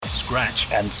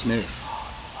scratch, and sniff.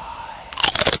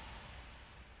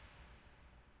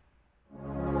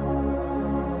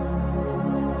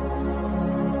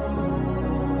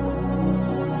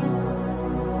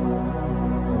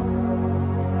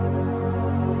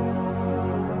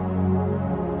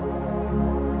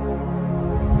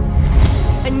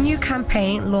 A new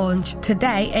campaign launched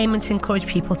today aiming to encourage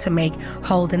people to make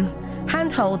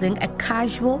hand-holding a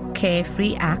casual,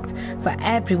 carefree act for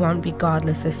everyone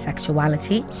regardless of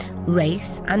sexuality,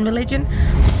 race and religion.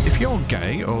 If you're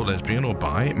gay or lesbian or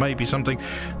bi, it may be something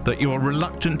that you are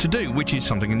reluctant to do, which is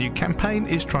something a new campaign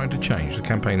is trying to change. The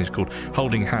campaign is called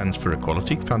Holding Hands for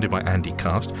Equality, founded by Andy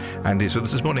Cast. Andy is with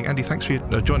us this morning. Andy, thanks for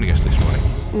joining us this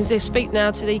morning. To speak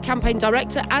now to the campaign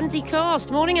director, Andy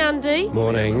Cast. Morning, Andy.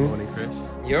 Morning. Morning, Chris.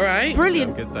 You all right?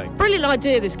 Brilliant. Yeah, good, thanks. Brilliant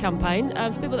idea, this campaign.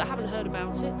 For people that haven't heard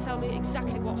about it, tell me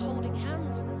exactly what Holding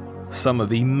Hands for. Some of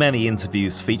the many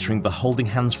interviews featuring the Holding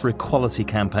Hands for Equality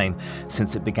campaign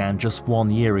since it began just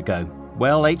 1 year ago.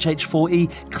 Well,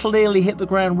 HH4E clearly hit the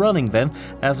ground running then,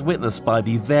 as witnessed by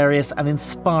the various and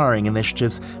inspiring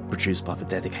initiatives produced by the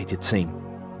dedicated team.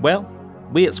 Well,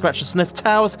 we at Scratch and Sniff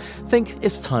Towers think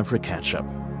it's time for a catch-up.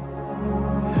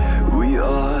 We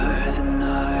are the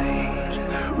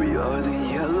night, we are the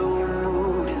yellow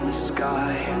moon in the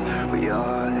sky, we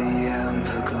are the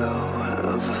amber glow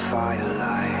of a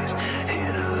firelight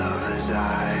in a lover's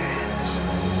eyes.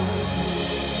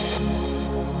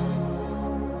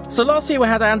 So last year we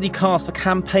had Andy Cast, the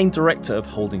campaign director of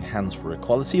Holding Hands for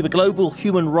Equality, the global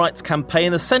human rights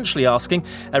campaign, essentially asking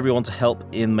everyone to help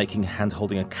in making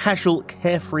hand-holding a casual,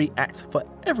 carefree act for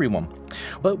everyone.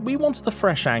 But we wanted a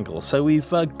fresh angle, so we've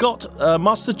got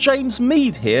Master James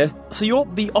Mead here. So you're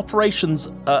the operations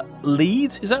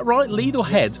lead, is that right? Lead or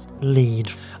head? Lead.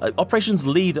 Operations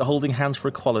lead at Holding Hands for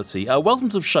Equality. Welcome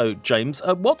to the show, James.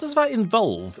 What does that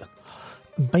involve?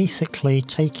 Basically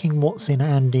taking what's in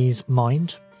Andy's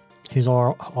mind, who's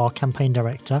our campaign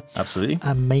director. Absolutely.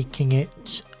 And making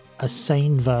it a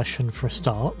sane version for a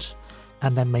start,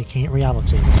 and then making it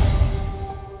reality.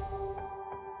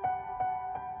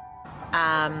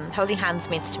 Holding Hands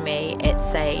means to me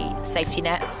it's a safety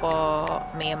net for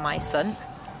me and my son.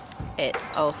 It's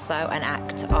also an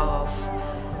act of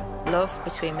love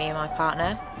between me and my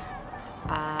partner.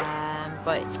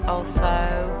 But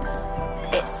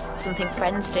it's something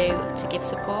friends do to give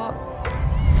support.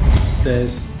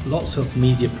 There's lots of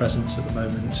media presence at the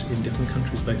moment in different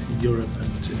countries, both in Europe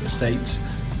and in the States,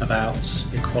 about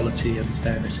equality and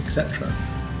fairness, etc.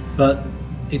 But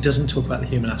it doesn't talk about the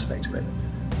human aspect of it.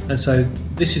 And so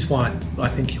this is why I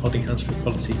think Holding Hands for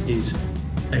Equality is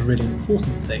a really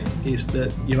important thing, is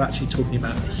that you're actually talking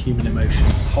about human emotion.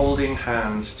 Holding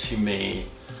hands to me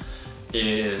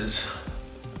is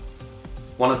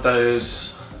one of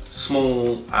those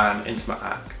small and intimate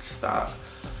acts that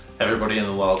everybody in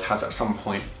the world has at some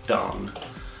point done.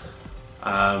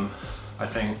 I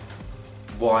think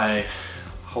why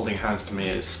holding hands to me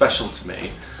is special to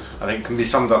me, I think can be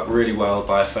summed up really well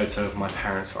by a photo of my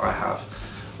parents that I have,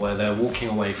 where they're walking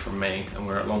away from me and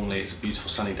we're at Longley, it's a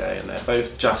beautiful sunny day, and they're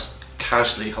both just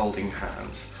casually holding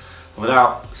hands. And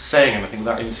without saying anything,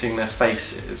 without even seeing their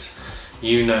faces,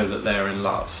 you know that they're in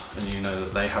love and you know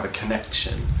that they have a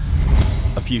connection.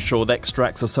 A few short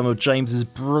extracts of some of James's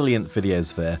brilliant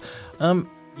videos there.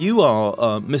 You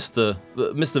are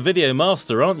Mr. Video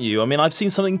Master, aren't you? I mean, I've seen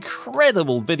some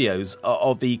incredible videos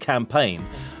of the campaign,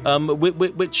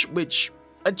 which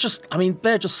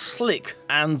they're just slick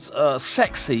and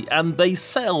sexy, and they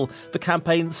sell the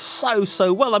campaign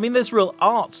so well. I mean, there's real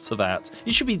art to that.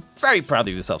 You should be very proud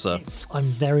of yourself, sir. I'm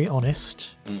very honest.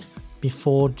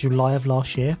 Before July of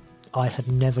last year, I had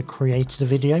never created a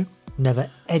video, never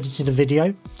edited a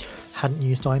video, hadn't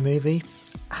used iMovie,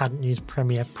 hadn't used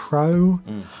Premiere Pro.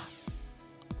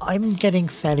 I'm getting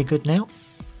fairly good now.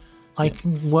 I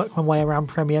can work my way around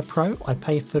Premiere Pro. I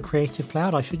pay for Creative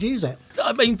Cloud. I should use it.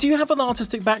 I mean, do you have an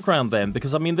artistic background then?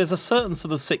 Because, I mean, there's a certain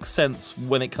sort of sixth sense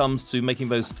when it comes to making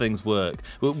those things work,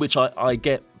 which I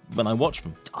get when I watch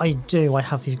them. I do. I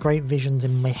have these great visions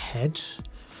in my head.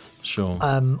 Sure.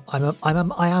 I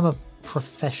am a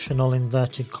professional,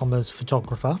 inverted commas,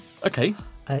 photographer. Okay.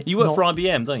 You work for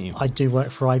IBM, don't you? I do work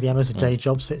for IBM as a day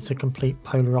job, so it's a complete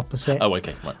polar opposite. Oh,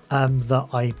 okay. Right. That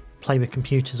I play with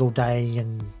computers all day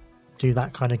and do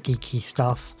that kind of geeky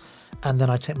stuff, and then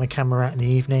I take my camera out in the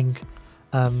evening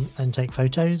and take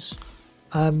photos.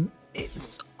 I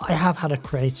have had a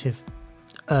creative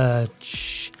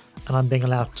urge, and I'm being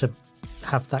allowed to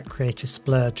have that creative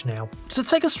splurge now. So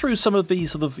take us through some of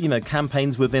these sort of,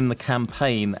 campaigns within the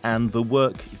campaign and the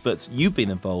work that you've been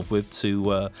involved with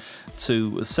to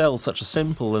sell such a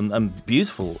simple and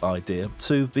beautiful idea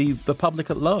to the public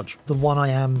at large. The one I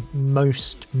am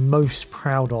most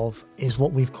proud of is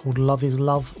what we've called Love is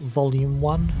Love Volume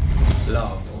 1.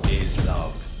 Love is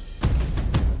love.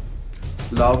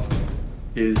 Love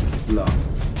is love.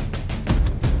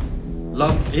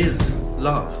 Love is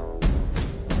love.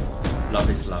 Love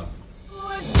is love.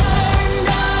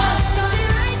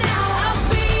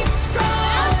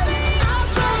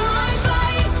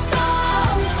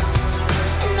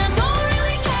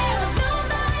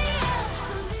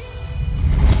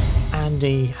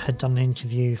 Andy had done an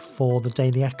interview for the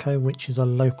Daily Echo, which is a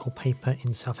local paper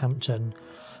in Southampton,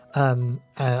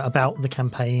 about the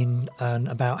campaign and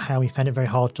about how he found it very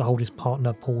hard to hold his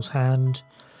partner Paul's hand.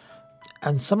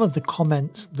 And some of the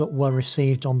comments that were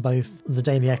received on both the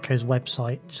Daily Echo's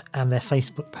website and their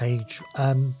Facebook page,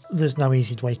 there's no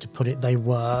easy way to put it, they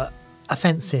were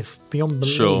offensive beyond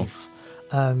belief. Sure.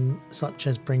 Such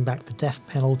as bring back the death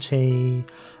penalty,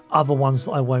 other ones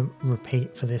that I won't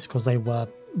repeat for this because they were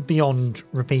beyond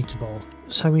repeatable.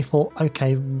 So we thought,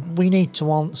 okay, we need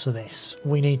to answer this.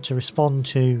 We need to respond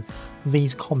to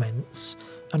these comments.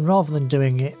 And rather than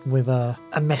doing it with a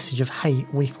message of hate,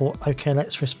 we thought, okay,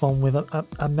 let's respond with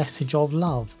a message of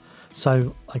love.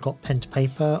 So I got pen to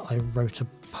paper, I wrote a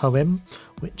poem,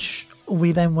 which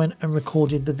we then went and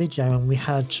recorded the video, and we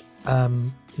had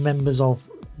members of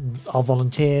our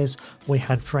volunteers, we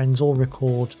had friends all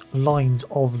record lines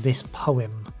of this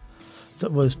poem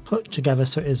that was put together,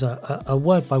 so it is a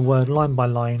word by word, line by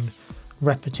line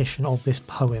repetition of this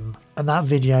poem. And that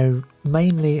video,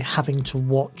 mainly having to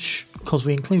watch, because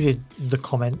we included the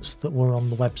comments that were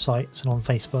on the websites and on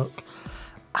Facebook,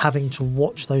 having to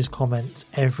watch those comments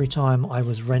every time I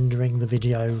was rendering the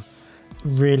video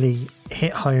really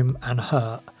hit home and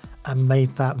hurt, and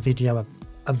made that video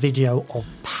a video of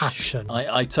passion.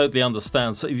 I totally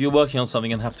understand. So if you're working on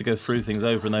something and have to go through things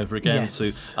over and over again,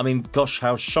 Yes. gosh,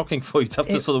 how shocking for you to have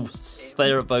to sort of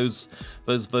stare at those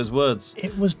words.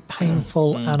 It was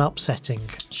painful and upsetting.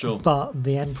 Sure. But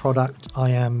the end product I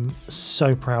am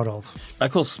so proud of.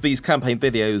 Of course, these campaign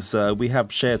videos, we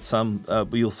have shared some.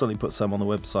 We'll certainly put some on the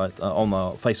website, on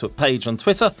our Facebook page, on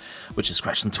Twitter, which is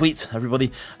Scratch and Tweet,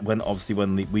 everybody, when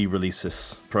we release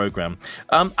this programme.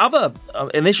 Other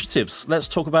initiatives, let's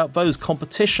talk about those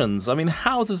competitions. I mean,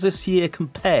 how does this year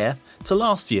compare to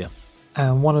last year?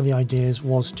 And one of the ideas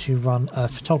was to run a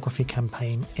photography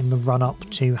campaign in the run-up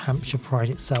to Hampshire Pride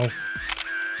itself,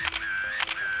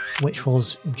 which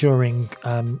was during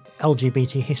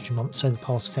LGBT History Month, so the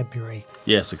past February.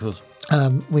 Yes, of course.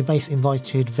 We basically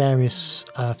invited various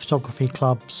photography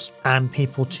clubs and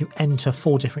people to enter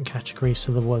 4 different categories.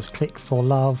 So there was Click for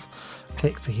Love,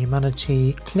 Click for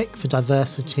Humanity, Click for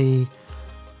Diversity,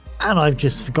 and I've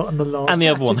just forgotten the last and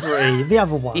the category. The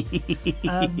other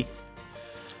one.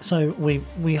 So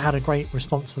we had a great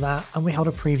response for that, and we held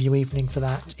a preview evening for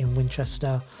that in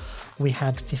Winchester. We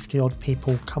had 50-odd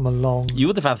people come along. You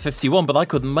would have had 51, but I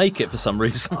couldn't make it for some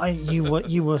reason. You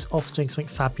were off doing something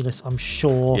fabulous, I'm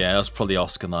sure. Yeah, it was probably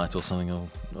Oscar night or something, or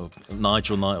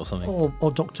Nigel night or something.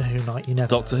 Or Doctor Who night, you never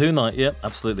Doctor Who night, yeah,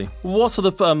 absolutely. What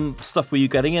sort of stuff were you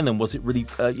getting in, and was it really,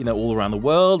 all around the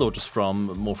world, or just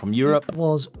more from Europe? It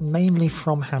was mainly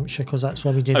from Hampshire, because that's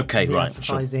where we did the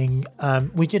advertising. Sure.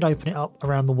 We did open it up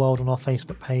around the world on our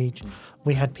Facebook page.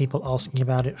 We had people asking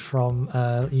about it from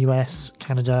US,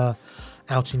 Canada,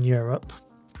 out in Europe.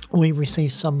 We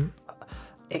received some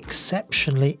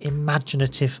exceptionally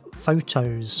imaginative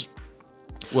photos.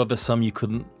 Well, there's some you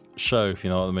couldn't show, if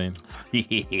you know what I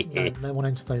mean. No one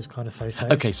entered those kind of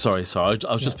photos. Okay, sorry. I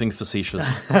was just being facetious.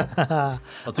 I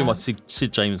was doing my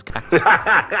Sid James cackle.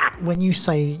 When you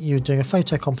say you're doing a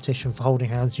photo competition for holding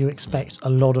hands, you expect a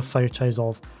lot of photos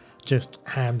of just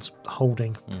hands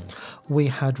holding. We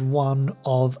had one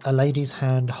of a lady's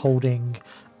hand holding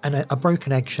a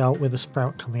broken eggshell with a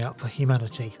sprout coming out for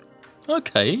humanity.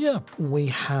 Okay, yeah. We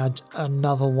had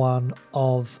another one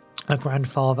of a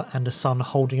grandfather and a son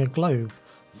holding a globe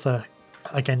for,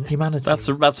 again, humanity. That's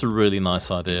a really nice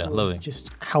idea. Lovely. Just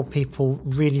how people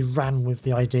really ran with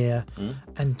the idea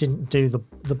and didn't do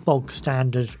the bog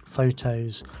standard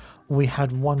photos. We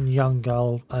had one young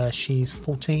girl, she's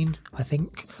 14, I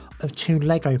think, of 2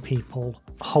 Lego people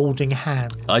holding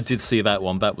hands. I did see that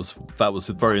one. That was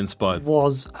very inspired. It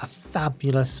was a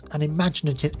fabulous and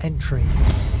imaginative entry.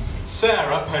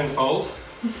 Sarah Penfold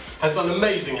has done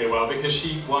amazingly well because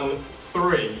she won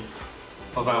 3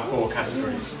 of our 4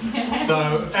 categories.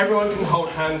 So everyone can hold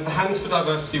hands. The Hands for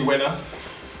Diversity winner,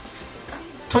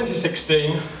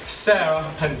 2016,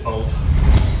 Sarah Penfold.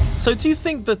 So do you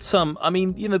think that,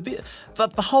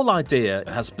 the whole idea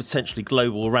has potentially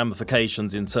global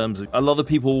ramifications in terms of a lot of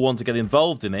people want to get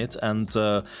involved in it and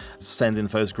send in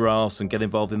photographs and get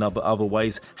involved in other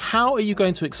ways. How are you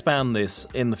going to expand this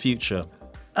in the future?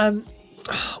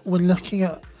 We're looking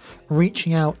at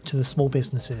reaching out to the small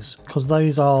businesses, because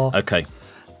those are... Okay.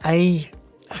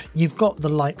 You've got the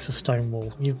likes of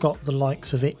Stonewall, you've got the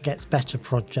likes of It Gets Better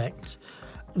project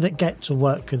that get to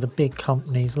work with the big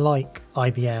companies like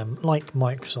IBM, like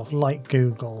Microsoft, like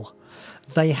Google.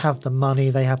 They have the money,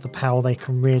 they have the power, they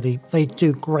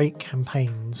do great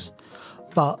campaigns.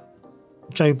 But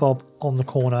Joe Bob on the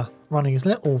corner running his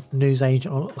little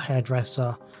newsagent or little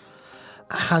hairdresser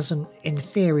hasn't, in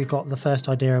theory, got the first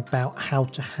idea about how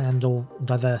to handle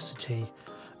diversity.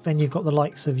 Then you've got the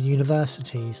likes of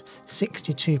universities.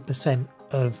 62%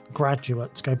 of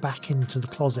graduates go back into the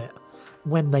closet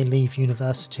when they leave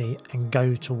university and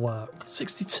go to work.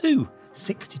 62%?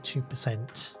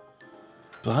 62%.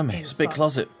 Blimey, it's a big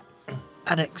closet.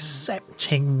 An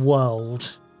accepting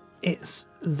world. It's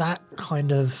that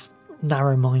kind of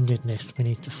narrow-mindedness we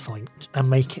need to fight and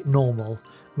make it normal.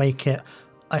 Make it,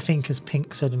 I think, as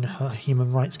Pink said in her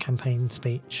Human Rights Campaign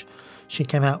speech, she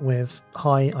came out with,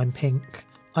 "Hi, I'm Pink.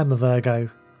 I'm a Virgo,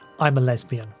 I'm a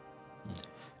lesbian."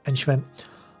 And she went,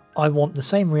 "I want the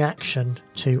same reaction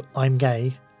to I'm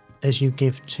gay as you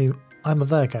give to I'm a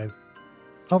Virgo."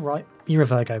 All right, you're a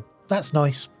Virgo. That's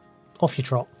nice. Off you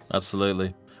trot.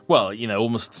 Absolutely. Well,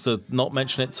 almost to not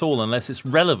mention it at all unless it's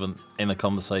relevant in a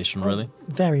conversation, really.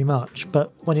 Very much.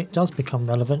 But when it does become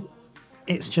relevant,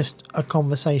 it's just a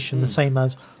conversation, the same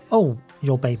as, "Oh,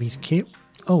 your baby's cute.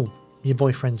 Oh, your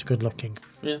boyfriend's good looking."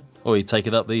 Yeah. Or you take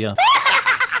it up the...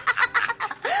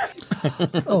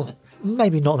 Oh,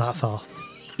 maybe not that far.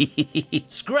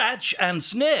 Scratch and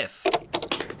Sniff.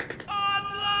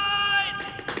 Online!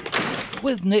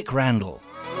 With Nick Randall.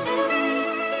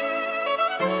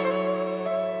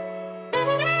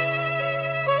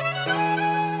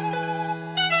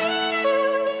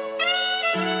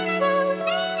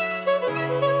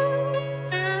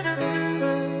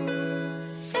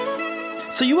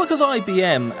 So you work as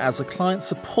IBM as a client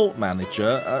support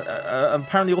manager.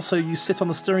 Apparently also you sit on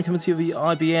the steering committee of the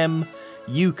IBM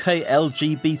UK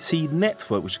LGBT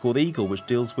network, which is called EAGLE, which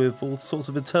deals with all sorts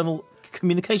of internal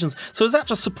communications. So is that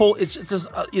just support? It's just,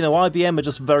 IBM are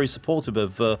just very supportive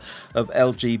of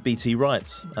LGBT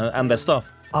rights and their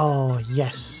stuff. Oh,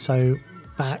 yes. So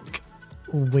back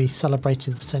we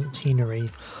celebrated the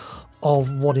centenary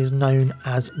of what is known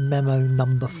as Memo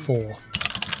Number 4.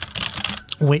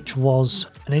 Which was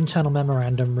an internal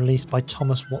memorandum released by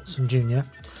Thomas Watson Jr.,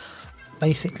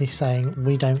 basically saying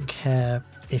we don't care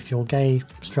if you're gay,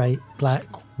 straight, black,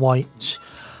 white,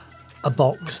 a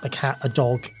box, a cat, a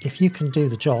dog. If you can do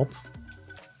the job,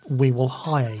 we will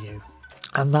hire you.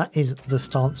 And that is the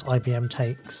stance IBM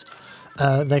takes.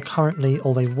 They're currently,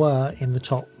 or they were, in the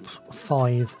top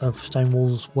 5 of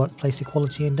Stonewall's Workplace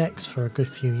Equality Index for a good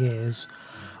few years.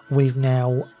 We've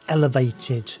now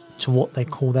elevated to what they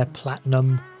call their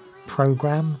platinum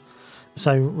program.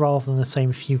 So rather than the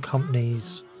same few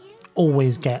companies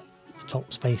always get the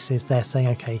top spaces, they're saying,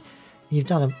 okay, you've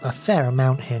done a fair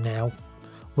amount here now.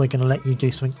 We're going to let you do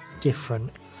something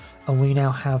different. And we now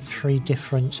have 3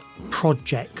 different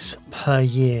projects per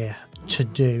year to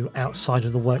do outside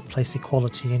of the Workplace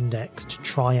Equality Index to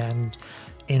try and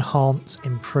enhance,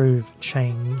 improve,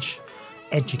 change,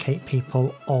 educate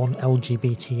people on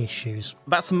LGBT issues.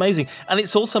 That's amazing. And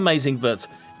it's also amazing that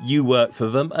you work for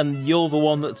them and you're the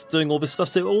one that's doing all this stuff.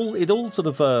 So it all sort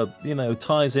of,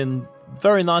 ties in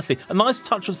very nicely. A nice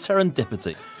touch of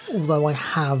serendipity. Although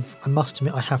I must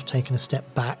admit, I have taken a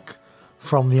step back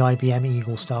from the IBM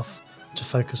EAGLE stuff to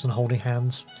focus on Holding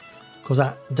Hands, because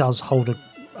that does hold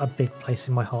a big place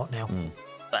in my heart now.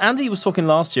 Andy was talking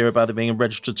last year about it being a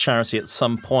registered charity at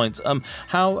some point.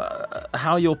 How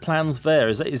are your plans there?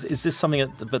 Is this something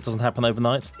that doesn't happen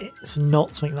overnight? It's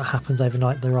not something that happens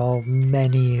overnight. There are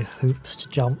many hoops to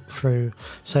jump through.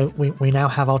 So we now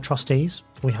have our trustees.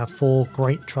 We have 4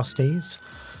 great trustees.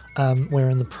 We're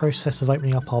in the process of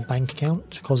opening up our bank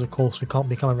account because, of course, we can't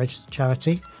become a registered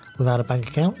charity without a bank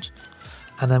account.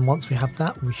 And then once we have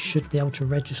that, we should be able to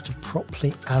register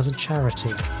properly as a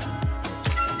charity.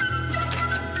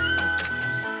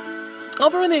 Are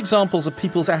there any examples of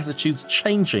people's attitudes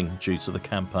changing due to the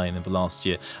campaign in the last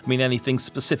year? I mean, anything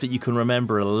specific you can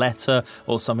remember, a letter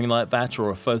or something like that, or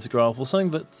a photograph, or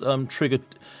something that triggered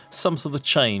some sort of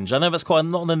change? I know that's quite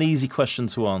not an easy question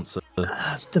to answer.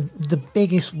 The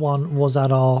biggest one was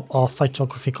at our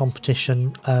photography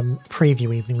competition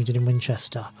preview evening we did in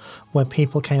Winchester, where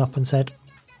people came up and said,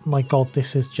 "My God,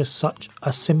 this is just such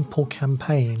a simple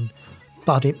campaign,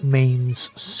 but it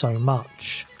means so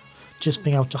much. Just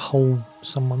being able to hold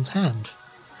someone's hand.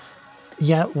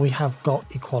 Yeah, we have got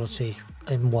equality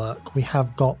in work. We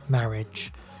have got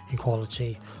marriage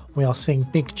equality. We are seeing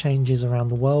big changes around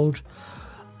the world,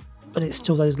 but it's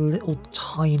still those little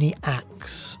tiny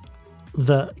acts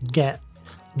that get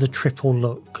the triple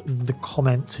look, the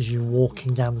comments as you're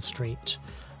walking down the street,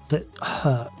 that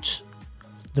hurt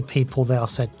the people they are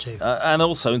said to. And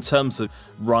also in terms of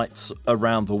rights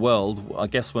around the world, I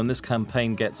guess when this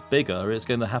campaign gets bigger, it's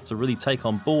going to have to really take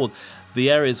on board the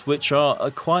areas which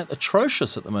are quite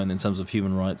atrocious at the moment in terms of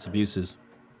human rights abuses.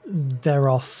 There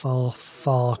are far,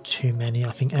 far too many.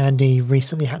 I think Andy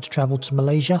recently had to travel to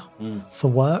Malaysia for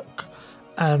work,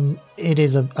 and it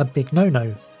is a big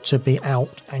no-no to be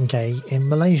out and gay in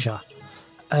Malaysia.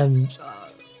 And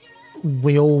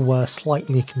we all were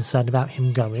slightly concerned about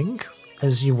him going,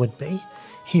 as you would be.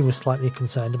 He was slightly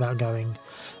concerned about going,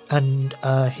 and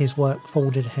his work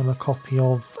forwarded him a copy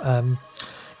of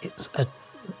it's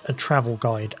a travel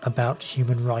guide about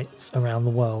human rights around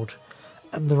the world.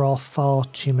 And there are far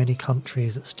too many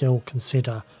countries that still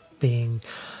consider being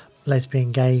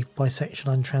lesbian, gay,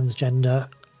 bisexual and transgender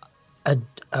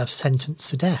a sentence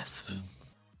for death.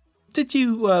 Did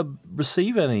you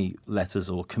receive any letters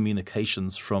or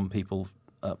communications from people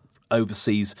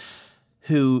overseas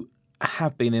who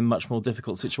have been in much more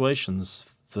difficult situations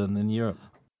than in Europe?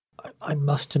 I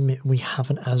must admit we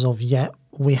haven't as of yet.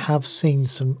 We have seen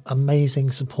some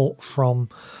amazing support from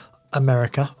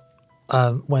America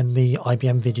when the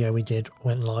IBM video we did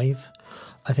went live.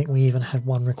 I think we even had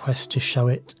one request to show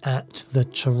it at the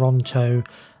Toronto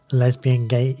Lesbian,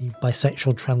 Gay,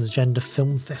 Bisexual, Transgender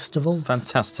Film Festival.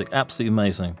 Fantastic, absolutely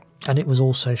amazing. And it was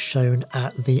also shown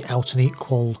at the Out and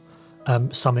Equal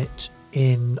summit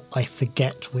in, I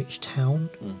forget which town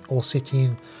or city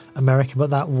in America, but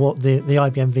the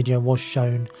IBM video was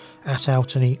shown at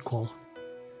Out and Equal.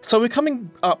 So we're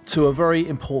coming up to a very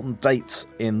important date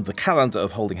in the calendar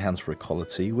of Holding Hands for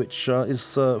Equality, which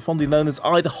is fondly known as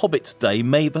Ida Hobbit Day,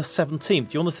 May the 17th.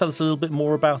 Do you want to tell us a little bit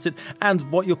more about it and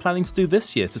what you're planning to do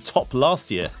this year to top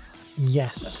last year?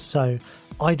 Yes, so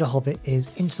Ida Hobbit is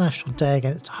International Day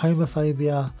Against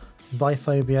Homophobia,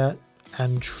 Biphobia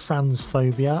and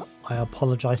Transphobia. I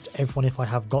apologise to everyone if I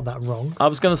have got that wrong. I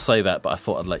was going to say that, but I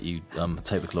thought I'd let you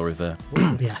take the glory there.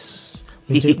 Yes.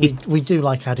 We do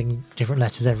like adding different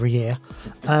letters every year.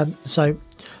 So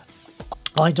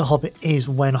Ida Hobbit is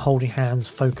when Holding Hands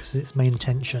focuses its main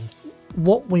attention.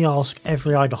 What we ask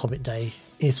every Ida Hobbit Day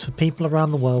is for people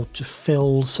around the world to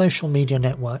fill social media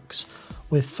networks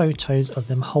with photos of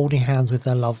them holding hands with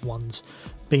their loved ones,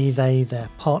 be they their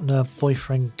partner,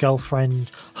 boyfriend,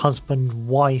 girlfriend, husband,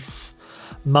 wife,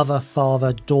 mother,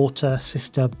 father, daughter,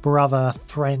 sister, brother,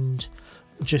 friend.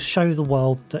 Just show the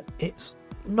world that it's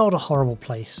not a horrible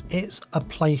place. It's a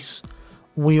place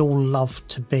we all love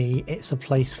to be. It's a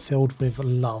place filled with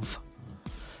love.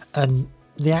 And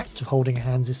the act of holding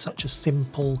hands is such a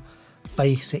simple,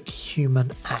 basic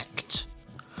human act.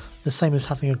 The same as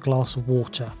having a glass of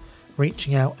water,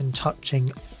 reaching out and touching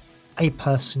a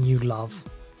person you love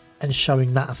and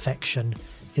showing that affection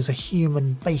is a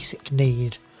human basic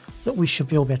need that we should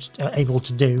be able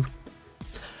to do.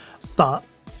 But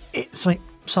it's something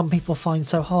some people find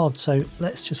so hard, so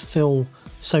let's just fill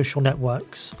social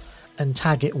networks and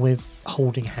tag it with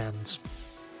holding hands.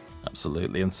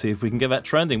 Absolutely, and see if we can get that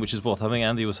trending, which is what I think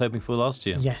Andy was hoping for last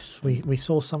year. Yes, we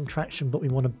saw some traction, but we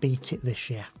want to beat it this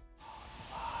year.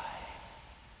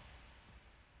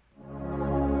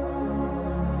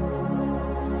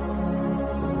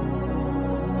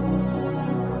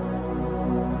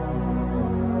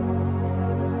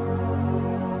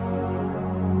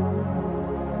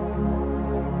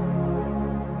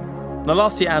 Now,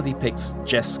 last year Andy picked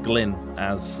Jess Glynn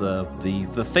as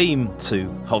the theme to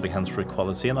Holding Hands for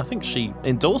Equality, and I think she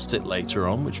endorsed it later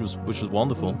on, which was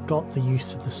wonderful. We got the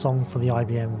use of the song for the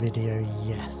IBM video,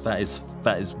 yes. That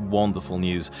is wonderful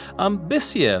news.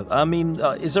 This year, I mean,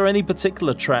 is there any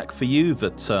particular track for you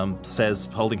that says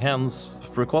Holding Hands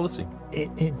for Equality?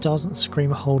 It doesn't scream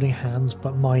Holding Hands,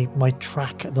 but my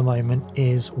track at the moment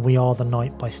is We Are the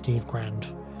Night by Steve Grand.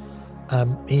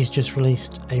 He's just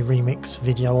released a remix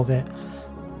video of it,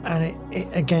 and it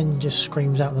again just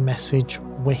screams out the message,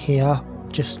 we're here,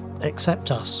 just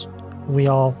accept us, we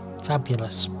are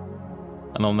fabulous.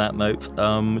 And on that note,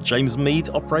 James Mead,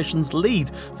 Operations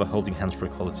Lead for Holding Hands for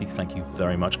Equality, thank you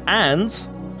very much. And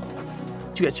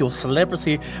you get your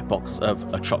celebrity box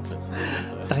of chocolates.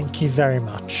 Thank you very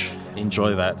much.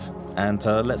 Enjoy that, and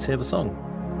let's hear the song.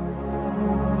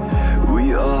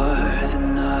 We are the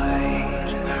night.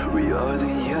 We are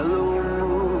the yellow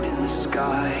moon in the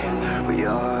sky. We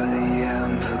are the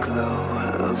amber glow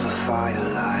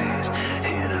firelight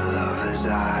in a lover's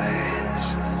eyes.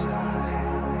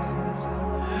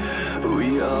 We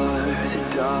are the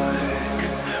dark,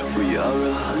 we are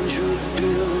 100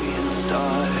 billion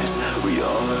stars. We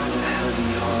are the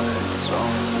heavy hearts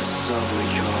on the subway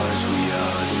cars. We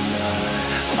are the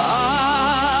night.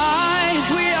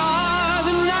 We are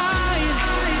the night.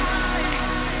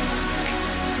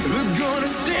 They're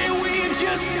gonna say we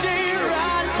just stay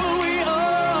right, but we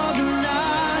are the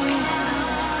night.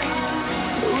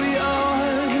 We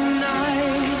are the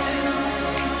night.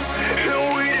 And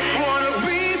we just wanna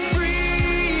be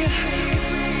free.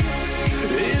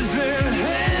 Is there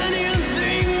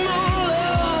anything more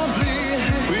lovely?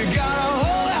 We got a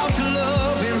whole house to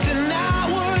love, and tonight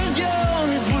we're as young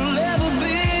as we'll ever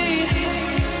be.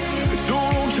 So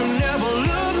don't you never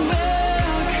look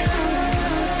back.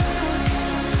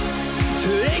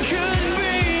 Today could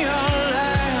be our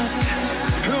last.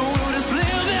 And we'll just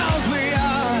live as we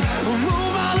are. We'll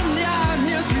move all the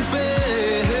darkness we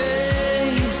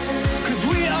face. 'Cause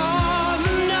we are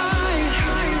the night.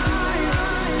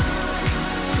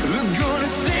 They're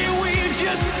gonna say we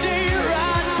just stay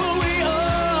right, but we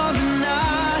are the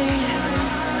night.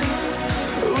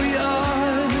 We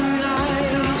are the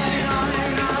night.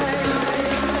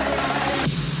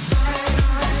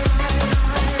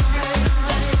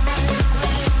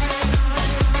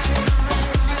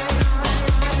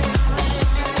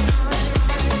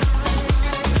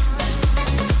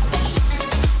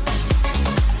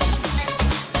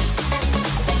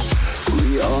 We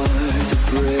are the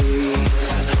brave.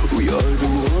 We are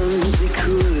the ones they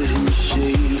couldn't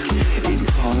shake. Ain't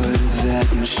part of that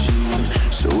machine,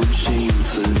 so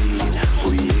shamefully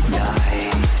we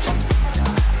ignite.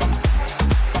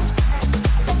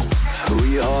 We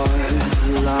are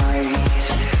the light,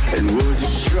 and we're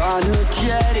just trying to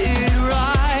get it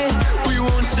right. We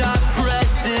won't stop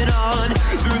pressing on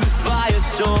through the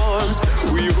firestorms.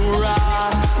 We will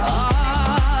rise.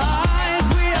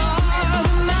 We are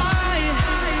the night.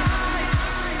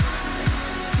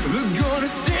 They're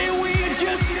gonna say we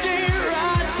just stay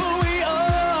right, but we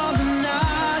are the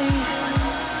night.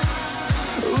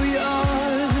 We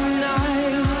are the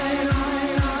night.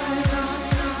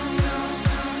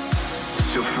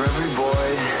 So for every boy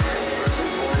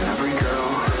and every girl,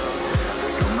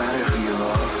 no matter who you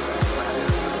love,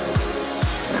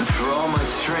 and for all my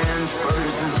trans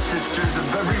brothers and sisters of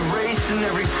every race and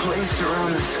every place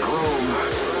around this globe,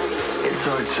 it's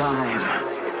our time.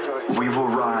 We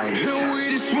will rise. And we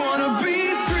just wanna be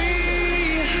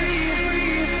free.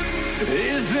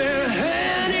 Is there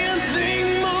anything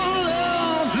more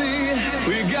lovely?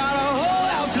 We got a whole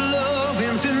house to love,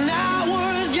 and tonight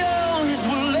we're as young as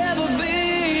we'll ever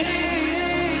be.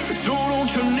 So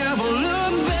don't you never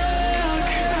look back.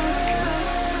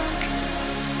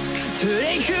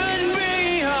 Today could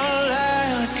be our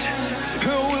last.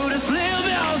 And we'll just live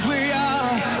as we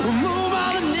are. We'll move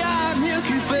all the darkness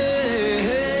we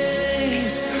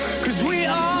face. 'Cause we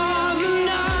are the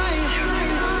night.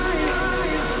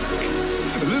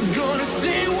 They're gonna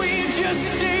say we just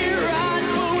stay right.